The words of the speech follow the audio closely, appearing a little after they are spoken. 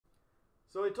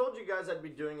So I told you guys I'd be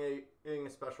doing a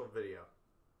special video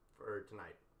for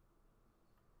tonight.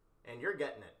 And you're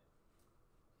getting it.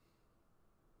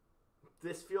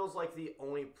 This feels like the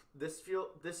only this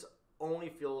only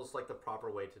feels like the proper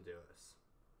way to do this.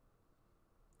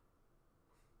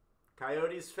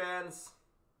 Coyotes fans,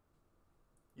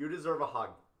 you deserve a hug.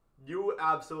 You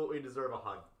absolutely deserve a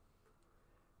hug.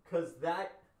 Cause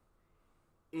that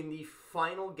in the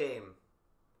final game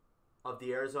of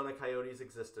the Arizona Coyotes'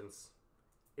 existence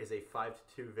is a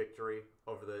 5-2 victory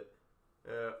over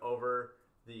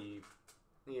the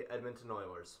Edmonton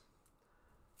Oilers.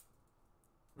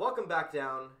 Welcome back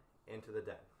down into the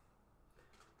den.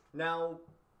 Now,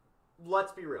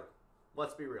 let's be real.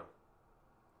 Let's be real.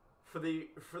 For the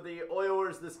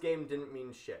Oilers, this game didn't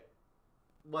mean shit.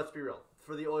 Let's be real.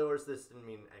 For the Oilers, this didn't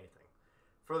mean anything.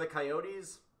 For the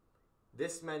Coyotes,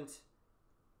 this meant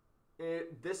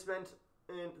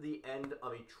the end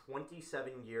of a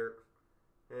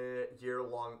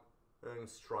 27-year-long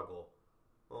struggle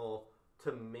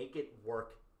to make it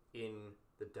work in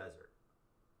the desert.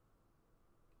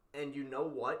 And you know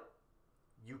what?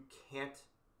 You can't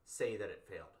say that it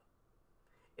failed.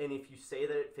 And if you say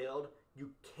that it failed,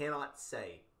 you cannot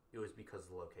say it was because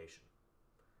of the location.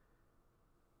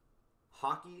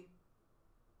 Hockey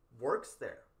works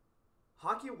there.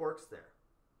 Hockey works there.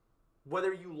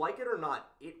 Whether you like it or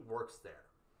not, it works there.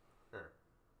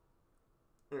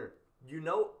 You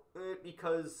know,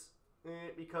 because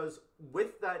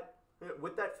with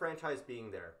that franchise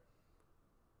being there,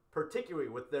 particularly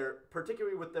with the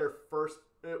first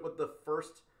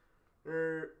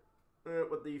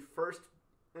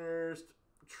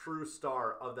true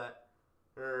star of that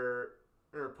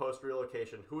post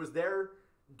relocation, who was there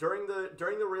during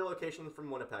the relocation from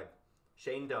Winnipeg,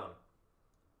 Shane Doan.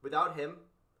 Without him,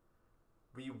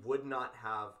 we would not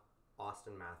have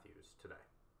Austin Matthews today.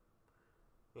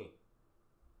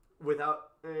 We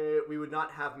would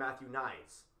not have Matthew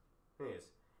Nyes.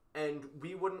 And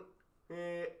we wouldn't.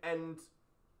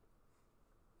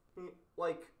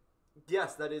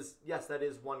 Yes, that is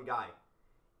one guy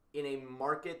in a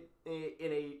market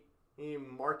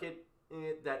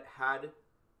that had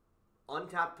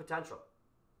untapped potential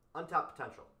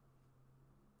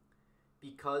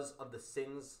because of the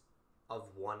sins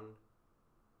of one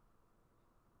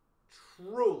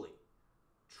truly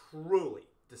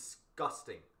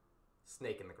disgusting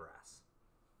snake in the grass.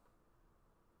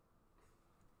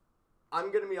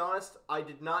 I'm going to be honest, I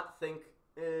did not think,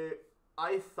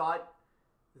 I thought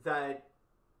that,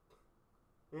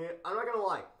 I'm not going to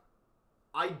lie,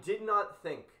 I did not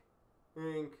think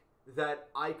that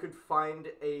I could find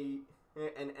an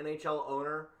NHL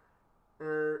owner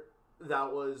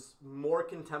that was more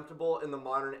contemptible in the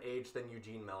modern age than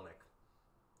Eugene Melnyk.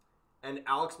 And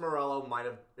Alex Meruelo might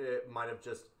have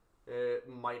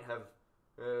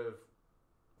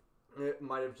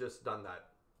just done that.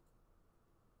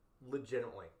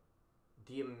 Legitimately,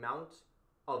 the amount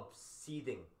of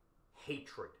seething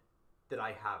hatred that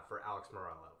I have for Alex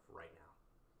Meruelo right now,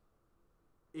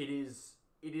 it is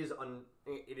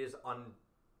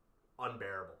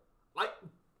unbearable.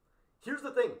 Here's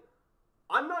the thing,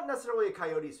 I'm not necessarily a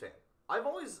Coyotes fan.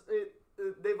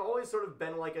 They've always sort of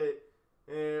been like a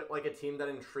team that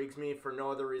intrigues me for no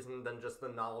other reason than just the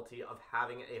novelty of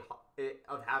having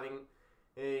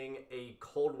a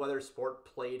cold weather sport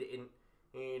played in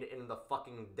the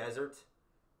fucking desert.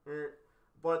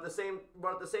 But at the same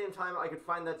time, I could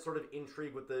find that sort of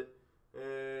intrigue with the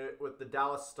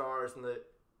Dallas Stars and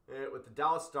with the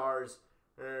Dallas Stars.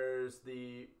 There's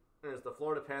the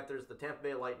Florida Panthers, the Tampa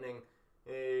Bay Lightning,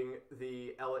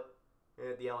 the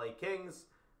LA Kings,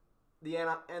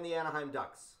 and the Anaheim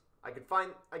Ducks. I could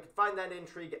find that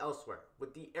intrigue elsewhere.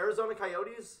 With the Arizona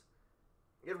Coyotes,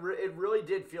 it really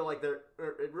did feel like a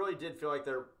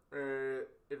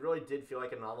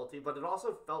novelty, but it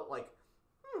also felt like,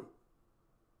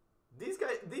 these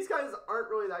guys aren't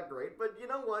really that great, but you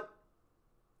know what?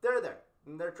 They're there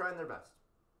and they're trying their best.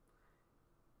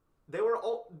 They were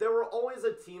always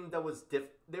a team that was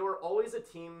they were always a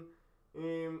team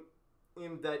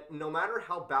that no matter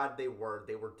how bad they were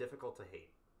difficult to hate.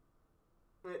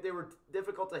 They were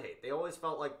difficult to hate. They always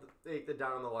felt like the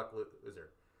down on the luck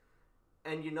loser.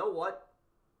 And you know what?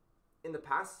 Over the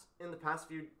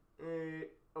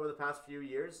past few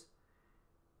years,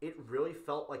 it really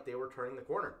felt like they were turning the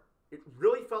corner.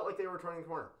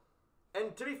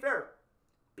 And to be fair,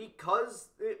 because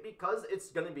it's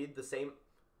going to be the same,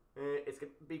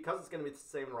 because it's going to be the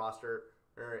same roster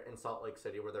in Salt Lake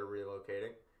City where they're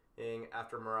relocating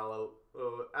after Meruelo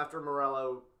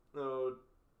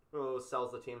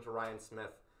sells the team to Ryan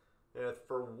Smith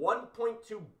for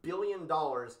 $1.2 billion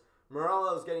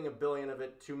Meruelo is getting $1 billion of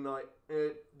it. 2 million.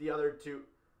 The other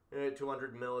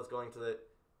 200 mil is going to the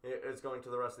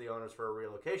rest of the owners for a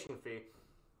relocation fee.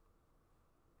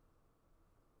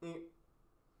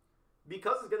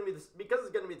 Because it's going to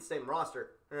be the same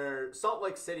roster. Salt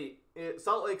Lake City.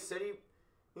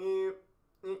 You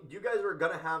guys are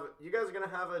gonna have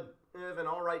an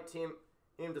all right team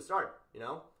to start. You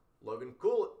know, Logan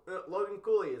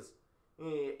Cooley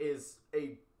is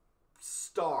a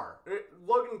star.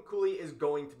 Logan Cooley is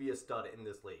going to be a stud in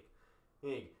this league.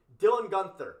 Dylan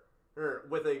Gunther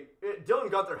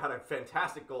had a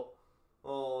fantastic goal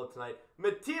tonight.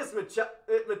 Matthias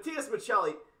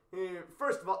Michelli.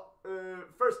 First of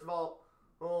all,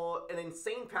 an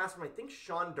insane pass from I think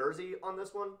Sean Dursey on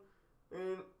this one.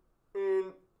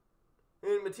 And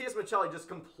Matthias Michelli just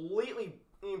completely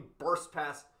burst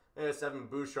past Seven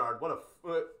Bouchard.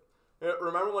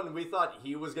 Remember when we thought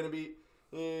he was going to be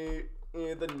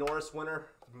the Norris winner?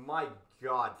 My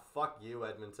God, fuck you,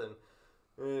 Edmonton.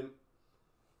 And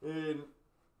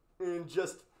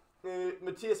just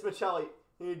Matthias Michelli,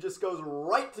 he just goes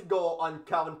right to goal on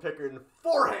Calvin Pickard and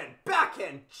forehand,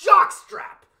 backhand,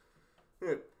 jockstrap.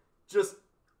 Just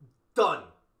done.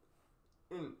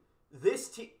 And this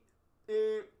team,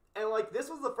 and like this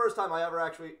was the first time I ever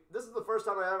actually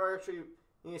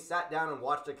sat down and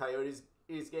watched a Coyotes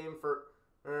game for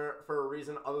a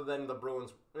reason other than the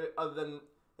Bruins,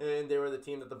 they were the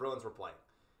team that the Bruins were playing.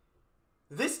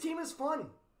 This team is fun.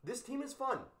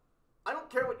 I don't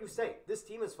care what you say. This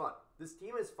team is fun.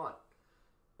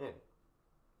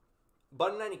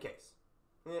 But in any case,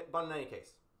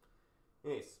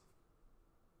 yes.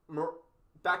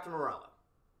 Back to Meruelo.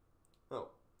 Oh,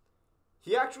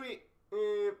 he actually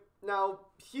now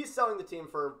he's selling the team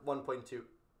for 1.2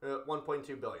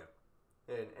 billion,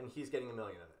 and he's getting $1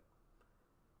 million of it.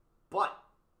 But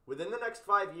within the next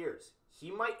 5 years, he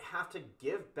might have to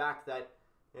give back that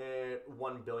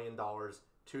 $1 billion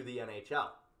to the NHL.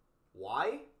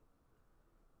 Why?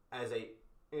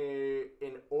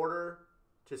 In order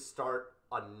to start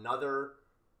another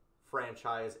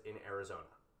franchise in Arizona.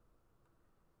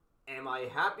 Am I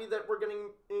happy that we're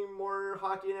getting more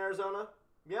hockey in Arizona?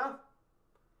 Yeah.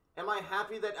 Am I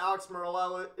happy that Alex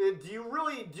Meruelo? Do you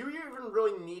even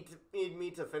really need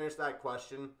me to finish that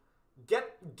question?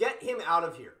 Get him out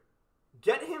of here.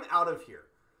 Get him out of here.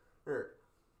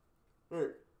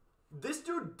 This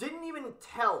dude didn't even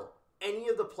tell any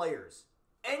of the players,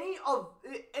 any of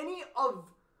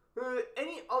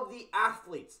the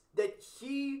athletes that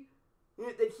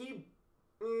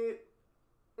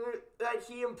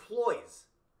he employs.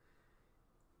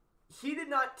 He did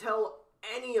not tell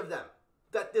any of them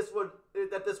that this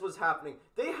was happening.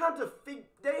 They had to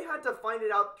find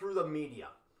it out through the media.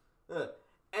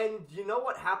 And you know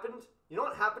what happened? You know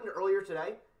what happened earlier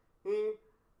today?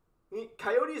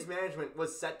 Coyotes management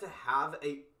was set to have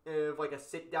a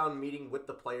sit down meeting with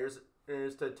the players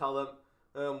to tell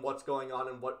them what's going on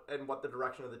and what the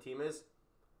direction of the team is.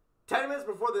 10 minutes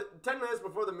before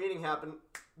the meeting happened,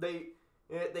 they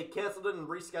canceled it and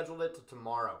rescheduled it to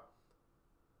tomorrow.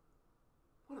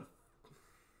 What a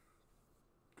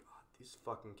God, these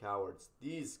fucking cowards.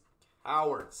 These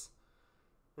cowards.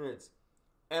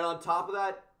 And on top of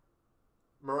that,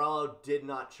 Meruelo did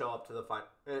not show up to the final.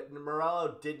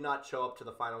 Meruelo did not show up to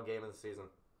the final game of the season.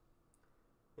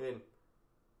 And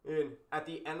at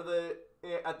the end of it,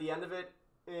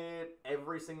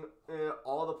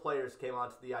 all the players came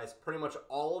onto the ice. Pretty much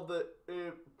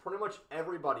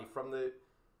everybody from the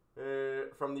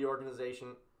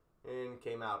organization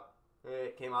came out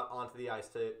onto the ice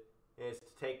to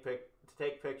take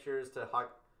pictures, to hug,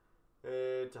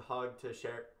 to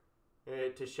share,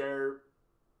 to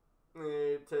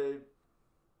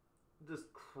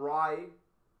just cry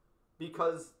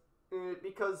because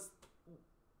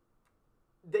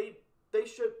they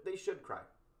should cry.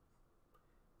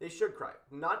 They should cry.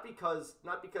 Not because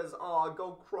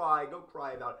go cry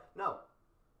about it. No.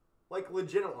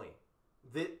 Legitimately,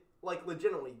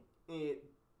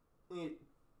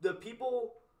 the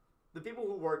people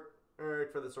who work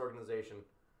for this organization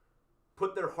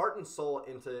put their heart and soul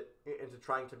into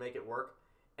trying to make it work,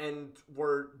 and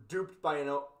were duped by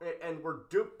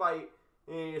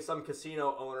some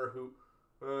casino owner who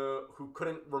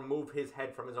couldn't remove his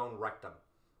head from his own rectum.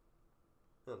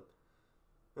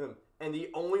 And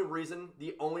the only reason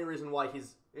why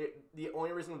he's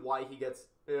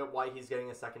getting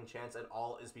a second chance at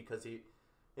all is because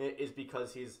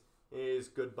he's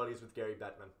good buddies with Gary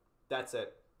Bettman. That's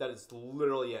it. That is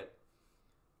literally it.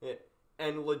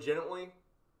 And legitimately,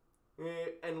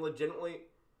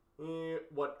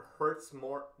 what hurts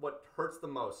the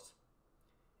most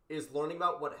is learning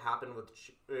about what happened with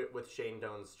Shane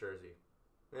Doan's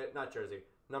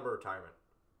number retirement.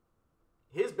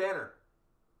 His banner,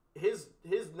 his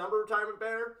number retirement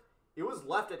banner, it was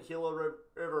left at Gila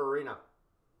River Arena.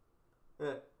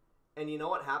 And you know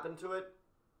what happened to it?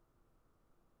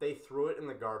 They threw it in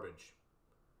the garbage.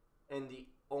 And the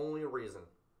only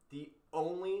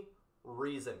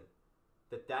reason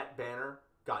that banner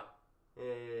got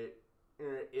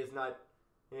is not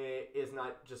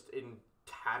just in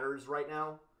tatters right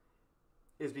now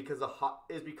is because a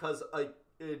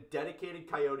dedicated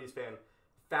Coyotes fan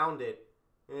found it,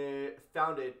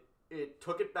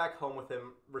 took it back home with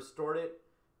him, restored it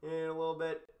a little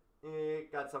bit,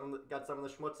 got some of the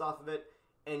schmutz off of it,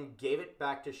 and gave it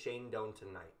back to Shane Doan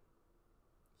tonight.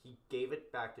 He gave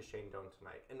it back to Shane Doan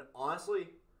tonight, and honestly,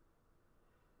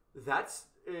 that's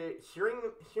hearing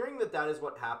that is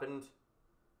what happened.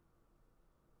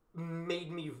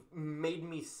 Made me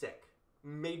sick.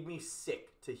 Made me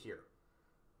sick to hear.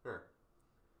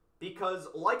 Because,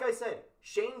 like I said,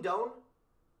 Shane Doan,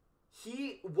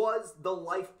 he was the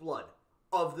lifeblood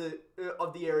of the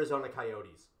Arizona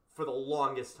Coyotes for the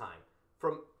longest time.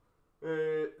 From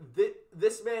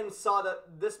this man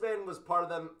was part of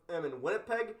them in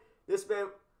Winnipeg. This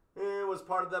man was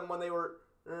part of them when they were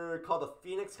called the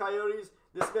Phoenix Coyotes.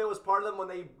 This man was part of them when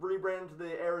they rebranded to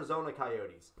the Arizona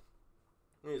Coyotes.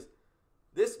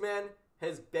 This man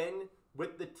has been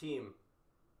with the team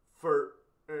for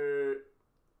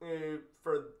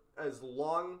as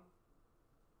long.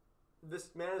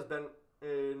 This man has been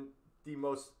the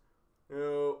most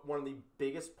one of the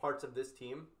biggest parts of this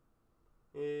team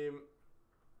to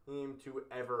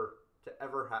ever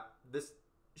have this.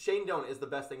 Shane Doan is the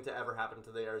best thing to ever happen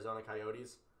to the Arizona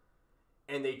Coyotes,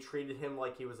 and they treated him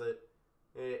like he was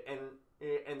and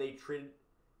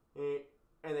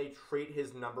they treat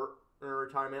his number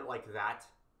retirement like that.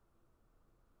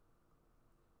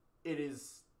 It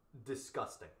is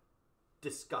disgusting.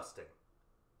 Disgusting.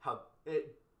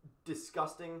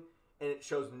 Disgusting, and it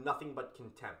shows nothing but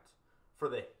contempt for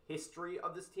the history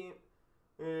of this team,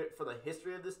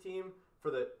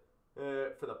 for the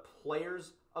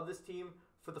players of this team,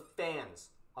 for the fans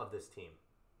of this team.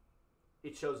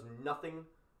 It shows nothing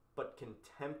but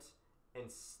contempt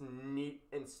and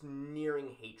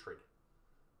sneering hatred.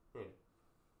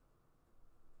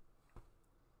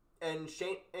 And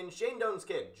Shane Doan's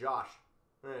kid, Josh,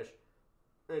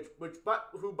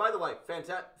 who by the way,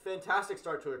 fantastic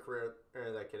start to a career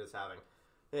that kid is having.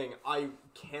 And I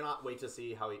cannot wait to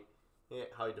see how he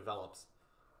develops.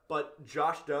 But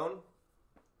Josh Doan,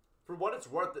 for what it's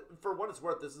worth,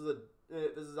 this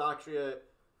is actually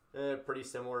a pretty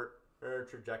similar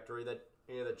trajectory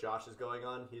that Josh is going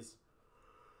on. He's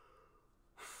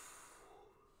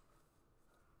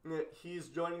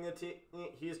joining a team.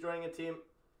 He's joining a team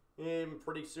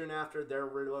pretty soon after they're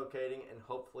relocating, and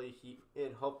hopefully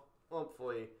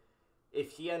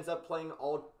if he ends up playing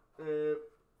out a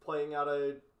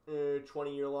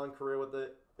 20-year-long career with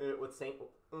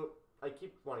I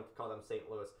keep wanting to call them St.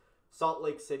 Louis, Salt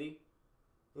Lake City.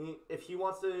 If he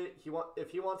wants to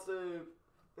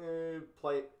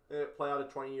play out a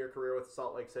 20-year career with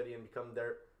Salt Lake City and become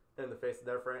one of the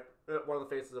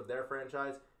faces of their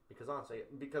franchise.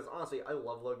 Because honestly, I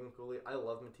love Logan Cooley. I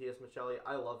love Matthias Michelli.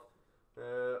 I love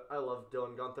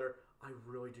Dylan Guenther. I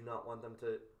really do not want them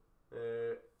to.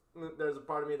 There's a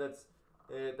part of me that's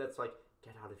like,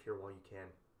 get out of here while you can.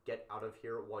 Get out of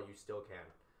here while you still can.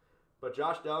 But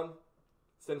Josh Doan,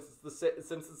 since it's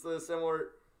a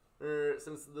similar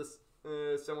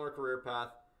career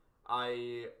path,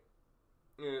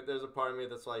 there's a part of me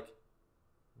that's like,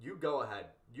 you go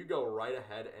ahead. You go right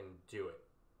ahead and do it.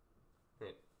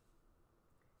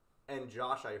 And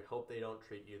Josh, I hope they don't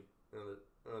treat you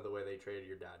the way they treated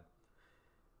your dad.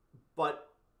 But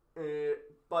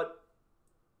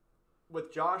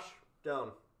with Josh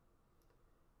Doan,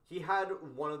 he had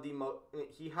one of the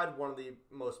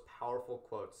most powerful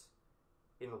quotes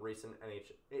in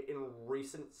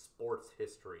recent sports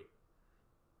history.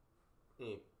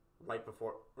 Right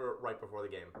before the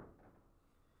game.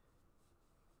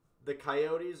 The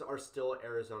Coyotes are still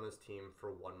Arizona's team for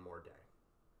one more day.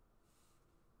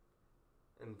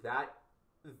 And that,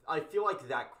 I feel like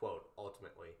that quote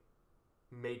ultimately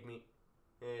made me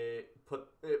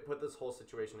put this whole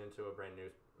situation into a brand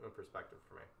new perspective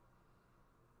for me.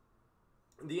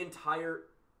 The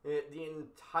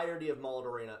entirety of Mullet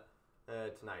Arena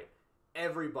tonight,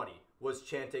 everybody was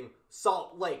chanting,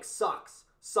 "Salt Lake sucks!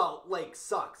 Salt Lake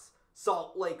sucks!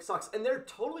 Salt Lake sucks!" And they're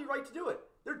totally right to do it.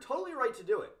 They're totally right to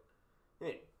do it.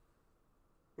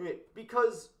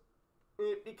 Because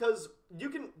you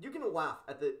can laugh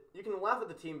at the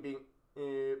team being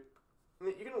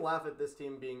laugh at this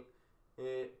team being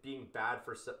bad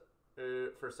for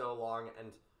so long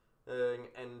and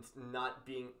not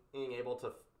being able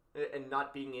to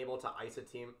ice a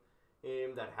team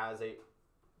that has a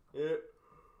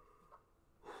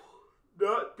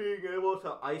not being able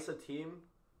to ice a team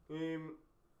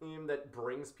that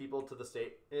brings people to the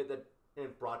state that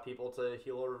brought people to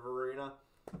Gila River Arena.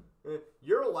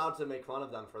 You're allowed to make fun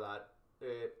of them for that,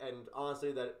 and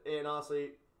honestly,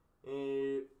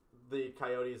 the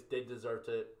Coyotes did deserve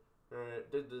a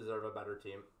better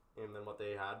team than what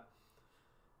they had.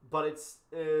 But it's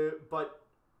but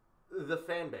the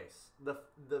fan base,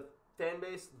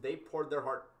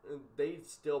 they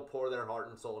still pour their heart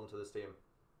and soul into this team.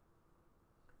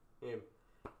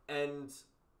 And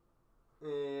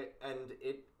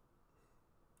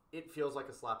it feels like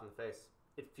a slap in the face.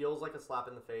 It feels like a slap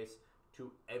in the face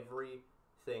to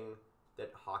everything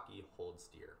that hockey holds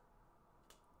dear.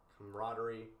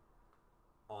 Camaraderie,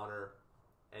 honor,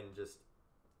 and just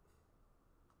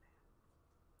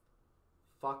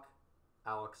fuck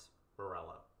Alex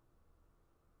Meruelo.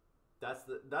 That's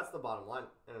the bottom line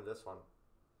of this one.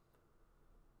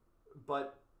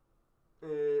 But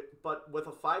with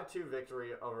a 5-2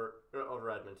 victory over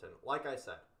Edmonton, like I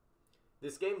said,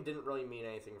 this game didn't really mean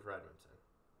anything for Edmonton.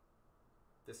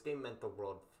 This game meant the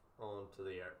world to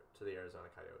the Arizona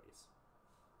Coyotes.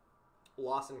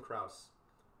 Lawson Krause.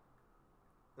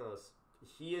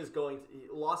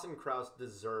 Lawson Krause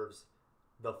deserves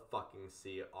the fucking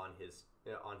C on his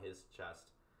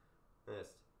chest.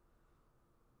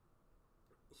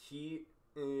 He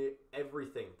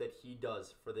everything that he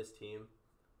does for this team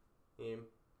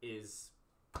is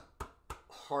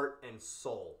heart and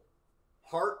soul.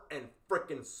 Heart and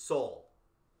frickin' soul.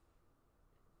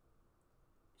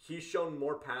 He's shown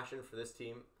more passion for this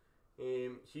team.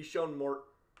 He's shown more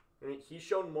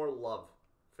love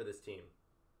for this team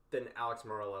than Alex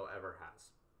Meruelo ever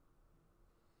has.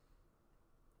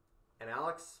 And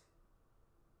Alex,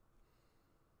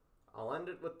 I'll end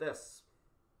it with this.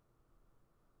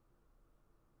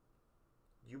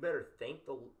 You better thank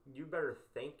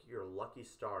your lucky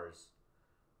stars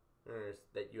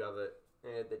that you have a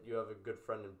good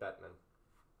friend in Bettman.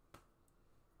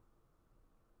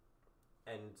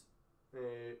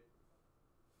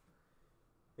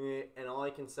 And all I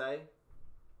can say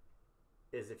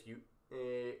is if you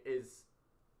is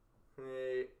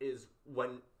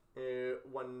when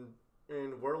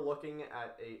we're looking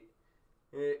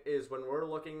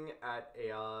at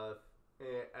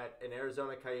an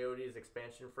Arizona Coyotes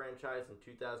expansion franchise in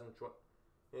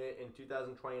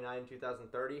 2029,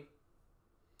 2030,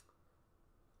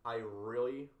 I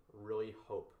really, really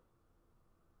hope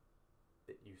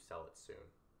that you sell it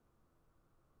soon.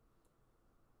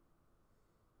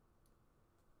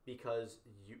 Because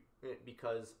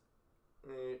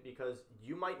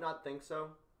you might not think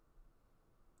so,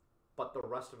 but the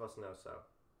rest of us know so.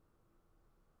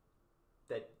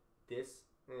 That this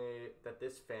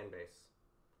fan base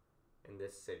in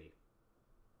this city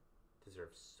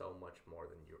deserves so much more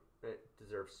than you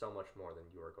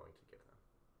are going to give them.